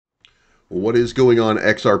What is going on,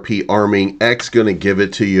 XRP arming? X gonna give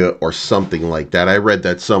it to you or something like that. I read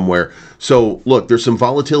that somewhere. So look, there's some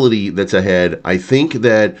volatility that's ahead. I think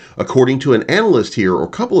that according to an analyst here, or a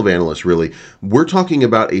couple of analysts really, we're talking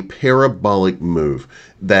about a parabolic move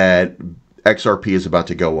that XRP is about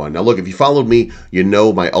to go on. Now look, if you followed me, you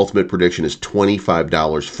know my ultimate prediction is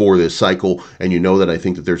 $25 for this cycle, and you know that I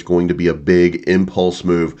think that there's going to be a big impulse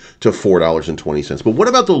move to $4.20. But what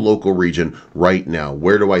about the local region right now?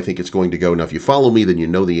 Where do I think it's going to go? Now, if you follow me, then you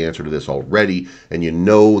know the answer to this already, and you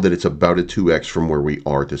know that it's about a 2x from where we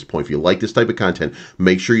are at this point. If you like this type of content,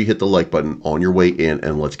 make sure you hit the like button on your way in,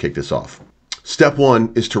 and let's kick this off. Step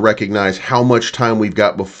one is to recognize how much time we've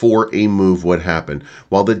got before a move would happen.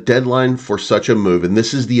 While the deadline for such a move, and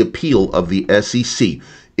this is the appeal of the SEC,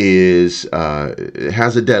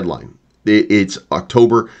 has a deadline. It's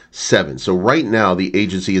October 7th. So right now, the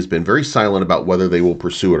agency has been very silent about whether they will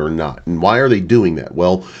pursue it or not. And why are they doing that?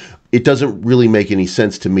 Well, it doesn't really make any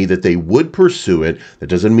sense to me that they would pursue it.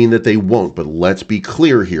 That doesn't mean that they won't, but let's be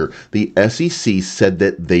clear here. The SEC said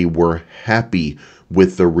that they were happy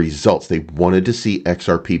with the results. They wanted to see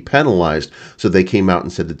XRP penalized, so they came out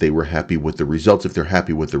and said that they were happy with the results. If they're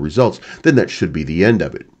happy with the results, then that should be the end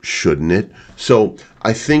of it, shouldn't it? So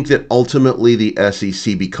I think that ultimately the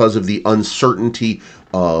SEC, because of the uncertainty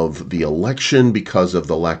of the election, because of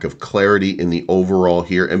the lack of clarity in the overall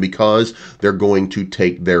here, and because they're going to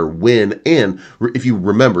take their win. And if you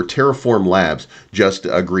remember, Terraform Labs just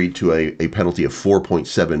agreed to a penalty of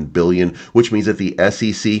 $4.7 billion, which means that the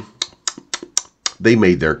SEC, they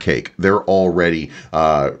made their cake. They're already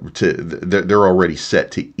they're already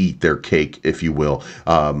set to eat their cake, if you will.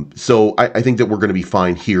 So I think that we're going to be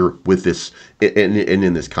fine here with this and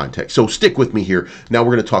in this context. So stick with me here. Now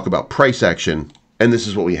we're going to talk about price action. And this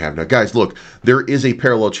is what we have now. Guys, look, there is a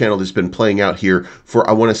parallel channel that's been playing out here for,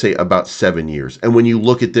 I want to say, about 7 years. And when you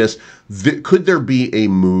look at this, could there be a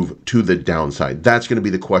move to the downside? That's going to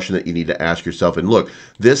be the question that you need to ask yourself. And look,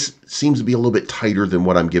 this seems to be a little bit tighter than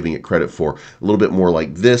what I'm giving it credit for. A little bit more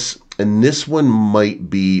like this. And this one might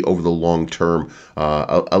be, over the long term,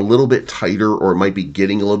 a little bit tighter, or it might be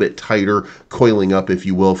getting a little bit tighter, coiling up, if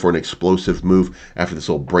you will, for an explosive move after this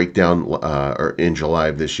little breakdown in July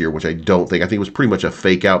of this year, which I don't think. I think it was pretty much a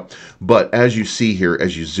fake out. But as you see here,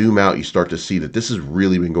 as you zoom out, you start to see that this has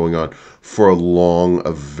really been going on for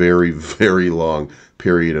a very, very long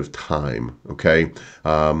period of time, okay?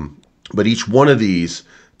 But each one of these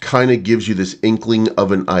kind of gives you this inkling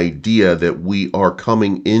of an idea that we are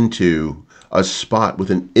coming into a spot with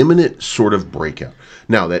an imminent sort of breakout.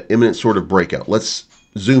 Now, that imminent sort of breakout, let's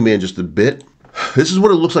zoom in just a bit. This is what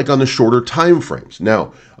it looks like on the shorter time frames.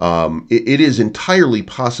 Now, it is entirely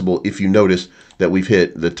possible, if you notice, that we've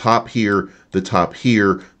hit the top here, the top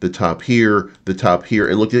here, the top here, the top here.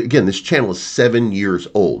 And look, again, this channel is 7 years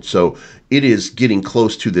old. So it is getting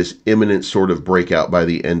close to this imminent sort of breakout by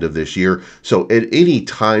the end of this year. So at any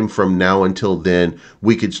time from now until then,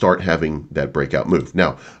 we could start having that breakout move.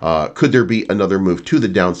 Now, could there be another move to the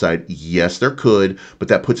downside? Yes, there could, but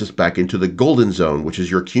that puts us back into the golden zone, which is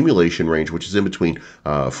your accumulation range, which is in between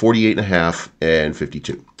 48.5 and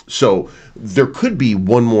 52. So there could be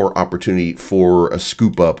one more opportunity for a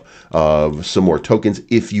scoop up of some more tokens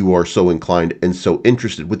if you are so inclined and so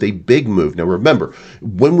interested with a big move. Now remember,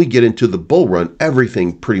 when we get into the bull run,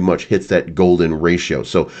 everything pretty much hits that golden ratio.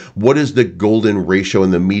 So what is the golden ratio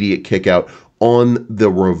and the immediate kick out on the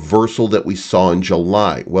reversal that we saw in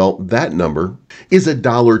July? Well, that number is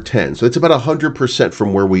 $1.10. So it's about 100%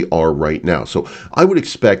 from where we are right now. So I would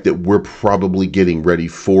expect that we're probably getting ready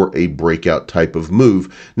for a breakout type of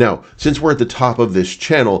move. Now, since we're at the top of this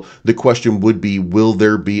channel, the question would be, will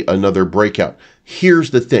there be another breakout?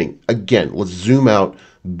 Here's the thing. Again, let's zoom out.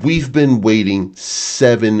 We've been waiting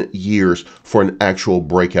 7 years for an actual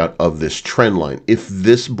breakout of this trend line. If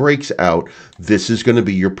this breaks out, this is going to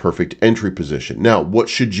be your perfect entry position. Now, what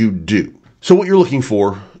should you do? So what you're looking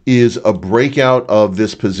for is a breakout of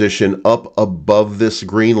this position up above this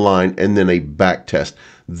green line and then a back test.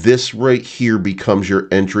 This right here becomes your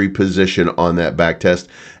entry position on that back test.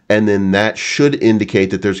 And then that should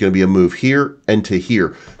indicate that there's going to be a move here and to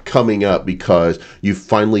here coming up, because you've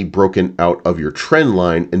finally broken out of your trend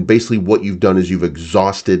line. And basically what you've done is you've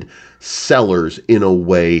exhausted sellers in a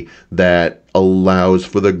way that allows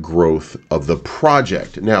for the growth of the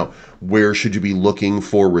project. Now, where should you be looking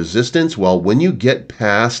for resistance? Well, when you get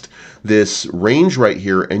past this range right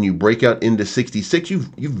here and you break out into 66, you've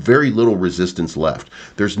very little resistance left.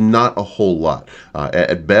 There's not a whole lot.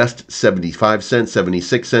 At best, 75 cents,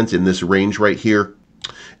 76 cents in this range right here.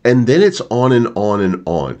 And then it's on and on and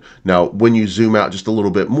on. Now, when you zoom out just a little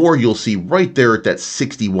bit more, you'll see right there at that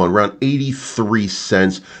 61, around 83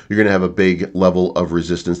 cents, you're going to have a big level of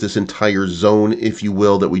resistance. This entire zone, if you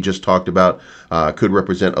will, that we just talked about could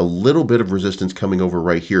represent a little bit of resistance coming over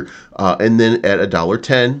right here. And then at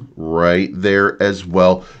 $1.10, right there as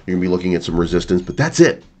well, you're going to be looking at some resistance, but that's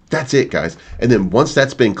it. That's it, guys. And then once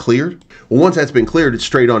that's been cleared, it's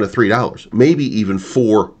straight on to $3, maybe even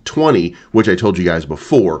 $4.20, which I told you guys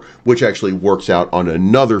before, which actually works out on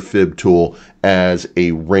another fib tool as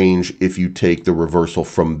a range. If you take the reversal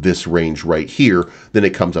from this range right here, then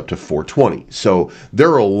it comes up to $4.20. So there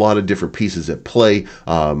are a lot of different pieces at play.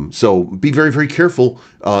 So be very, very careful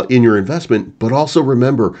in your investment, but also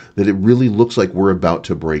remember that it really looks like we're about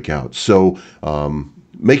to break out. So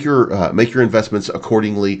make your investments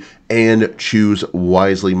accordingly and choose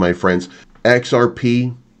wisely, my friends.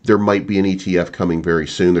 XRP, there might be an ETF coming very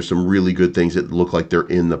soon. There's some really good things that look like they're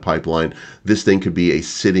in the pipeline. This thing could be a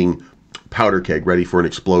sitting powder keg ready for an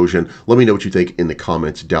explosion. Let me know what you think in the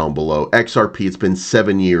comments down below. XRP, it's been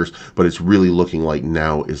 7 years, but it's really looking like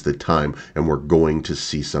now is the time, and we're going to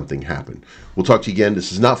see something happen. We'll talk to you again.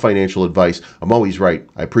 This is not financial advice. I'm always right.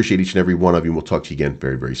 I appreciate each and every one of you, and we'll talk to you again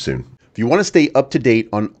very, very soon. If you want to stay up to date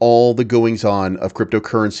on all the goings-on of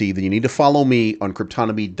cryptocurrency, then you need to follow me on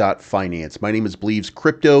Cryptonomy.finance. My name is Believes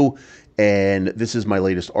Crypto, and this is my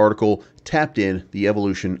latest article, Tapped In, the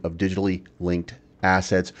Evolution of Digitally Linked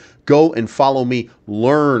Assets. Go and follow me.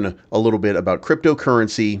 Learn a little bit about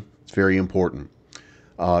cryptocurrency. It's very important.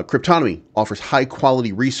 Cryptonomy offers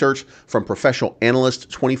high-quality research from professional analysts,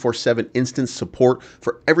 24/7 instant support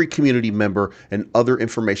for every community member, and other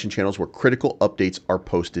information channels where critical updates are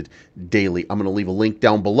posted daily. I'm going to leave a link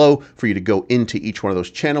down below for you to go into each one of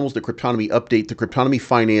those channels, the Cryptonomy Update, the Cryptonomy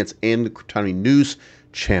Finance, and the Cryptonomy News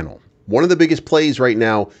channel. One of the biggest plays right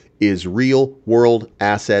now is real-world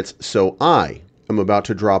assets, so I'm about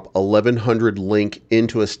to drop 1,100 link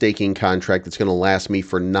into a staking contract that's going to last me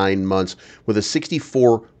for 9 months with a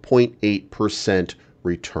 64.8%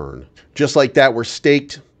 return. Just like that, we're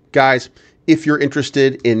staked. Guys, if you're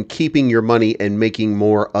interested in keeping your money and making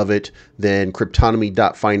more of it, then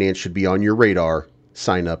Cryptonomy.finance should be on your radar.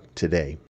 Sign up today.